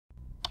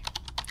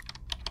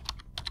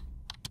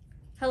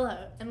Hello,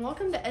 and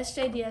welcome to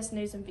SJDS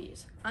News and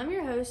Views. I'm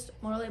your host,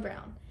 Marley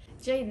Brown.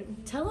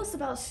 Jaden, tell us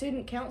about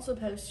student council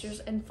posters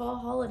and fall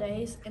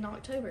holidays in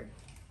October.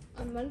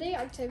 On Monday,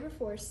 October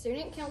 4th,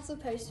 student council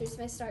posters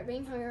may start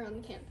being hung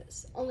around the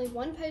campus. Only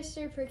one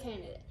poster per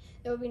candidate.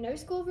 There will be no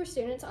school for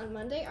students on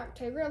Monday,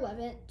 October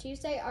 11th,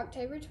 Tuesday,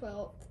 October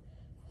 12th,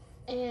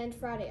 and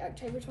Friday,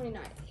 October 29th.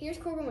 Here's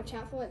Corbin with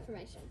chapel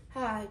information.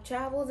 Hi,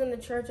 chapel is in the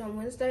church on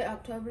Wednesday,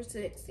 October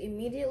 6th.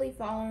 Immediately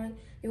following,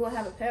 we will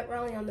have a pep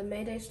rally on the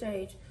May Day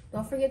stage.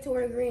 Don't forget to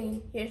wear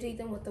green. Here's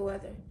Ethan with the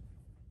weather.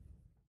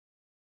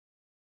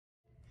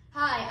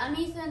 Hi, I'm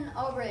Ethan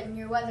Albritton,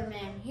 your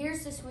weatherman.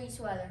 Here's this week's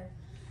weather.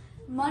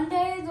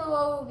 Monday, the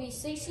low will be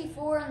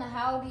 64 and the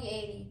high will be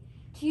 80.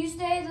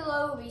 Tuesday, the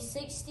low will be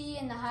 60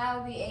 and the high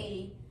will be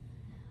 80.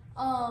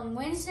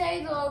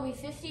 Wednesday, the low will be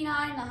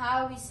 59 and the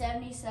high will be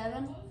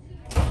 77.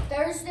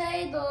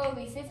 Thursday, the low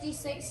will be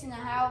 56 and the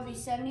high will be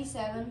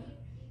 77.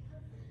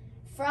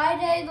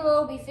 Friday, the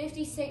low will be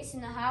 56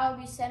 and the high will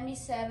be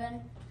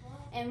 77.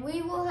 And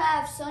we will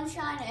have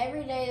sunshine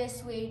every day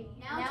this week.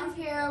 Now to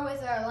Kara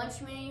with our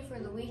lunch menu for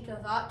the week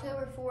of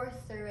October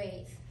 4th through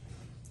 8th.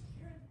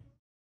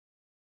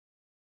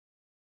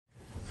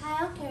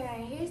 Hi, I'm Kara,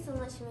 and here's the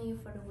lunch menu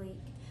for the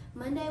week.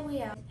 Monday we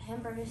have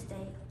hamburger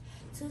steak.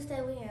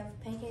 Tuesday we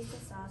have pancakes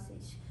and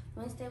sausage.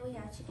 Wednesday we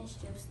have chicken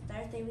strips.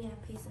 Thursday we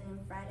have pizza, and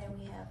Friday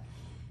we have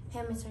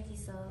ham and turkey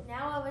sub.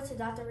 Now over to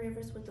Dr.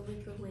 Rivers with the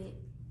weekly wit.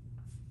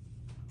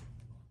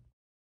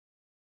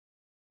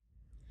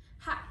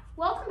 Hi,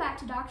 welcome back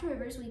to Dr.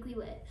 Rivers Weekly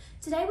Lit.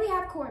 Today we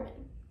have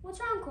Corbin. What's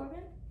wrong,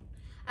 Corbin?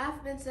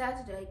 I've been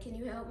sad today. Can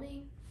you help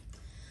me?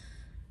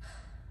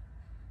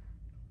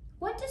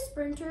 What do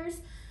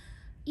sprinters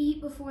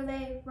eat before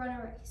they run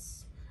a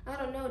race? I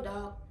don't know,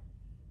 Doc.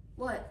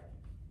 What?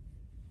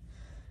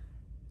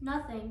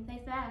 Nothing,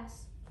 they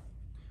fast.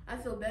 I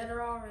feel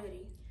better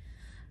already.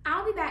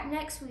 I'll be back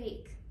next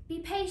week. Be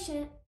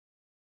patient.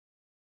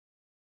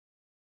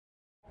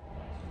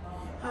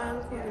 Hi,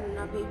 I'm Corbin, and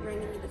I'll be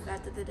bringing you the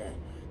fact of the day.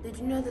 Did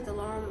you know that the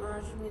Lauren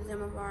Rogers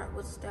Museum of Art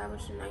was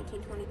established in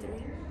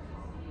 1923?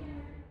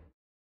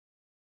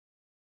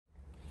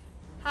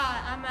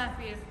 Hi, I'm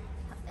Matthew.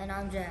 And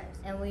I'm Jax,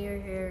 and we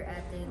are here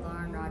at the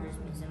Lauren Rogers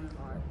Museum of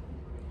Art.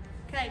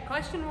 Okay,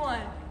 question 1.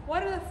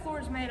 What are the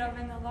floors made of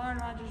in the Lauren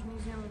Rogers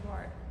Museum of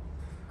Art?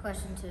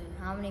 Question 2.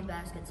 How many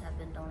baskets have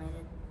been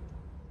donated?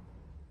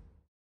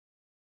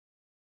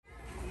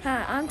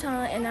 Hi, I'm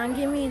Tana, and I'm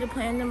giving you the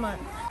plant of the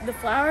month. The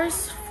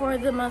flowers for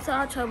the month of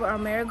October are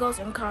marigolds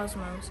and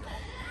cosmos.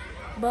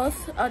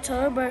 Both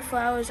October bird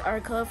flowers are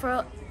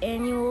colorful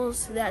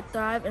annuals that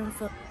thrive in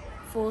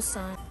full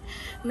sun.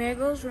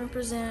 Marigolds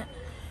represent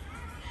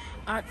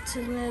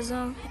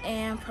optimism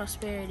and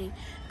prosperity.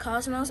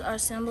 Cosmos are a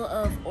symbol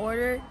of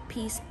order,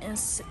 peace, and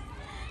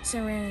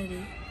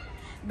serenity.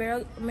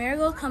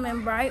 Marigolds come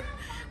in bright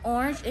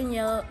orange and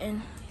yellow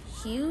in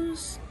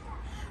hues,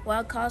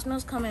 while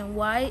cosmos come in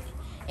white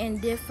and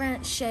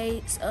different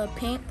shades of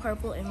pink,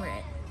 purple, and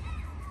red.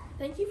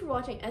 Thank you for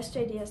watching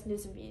SJDS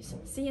News and Views.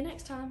 See you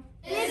next time.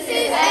 This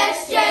is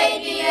SJDS.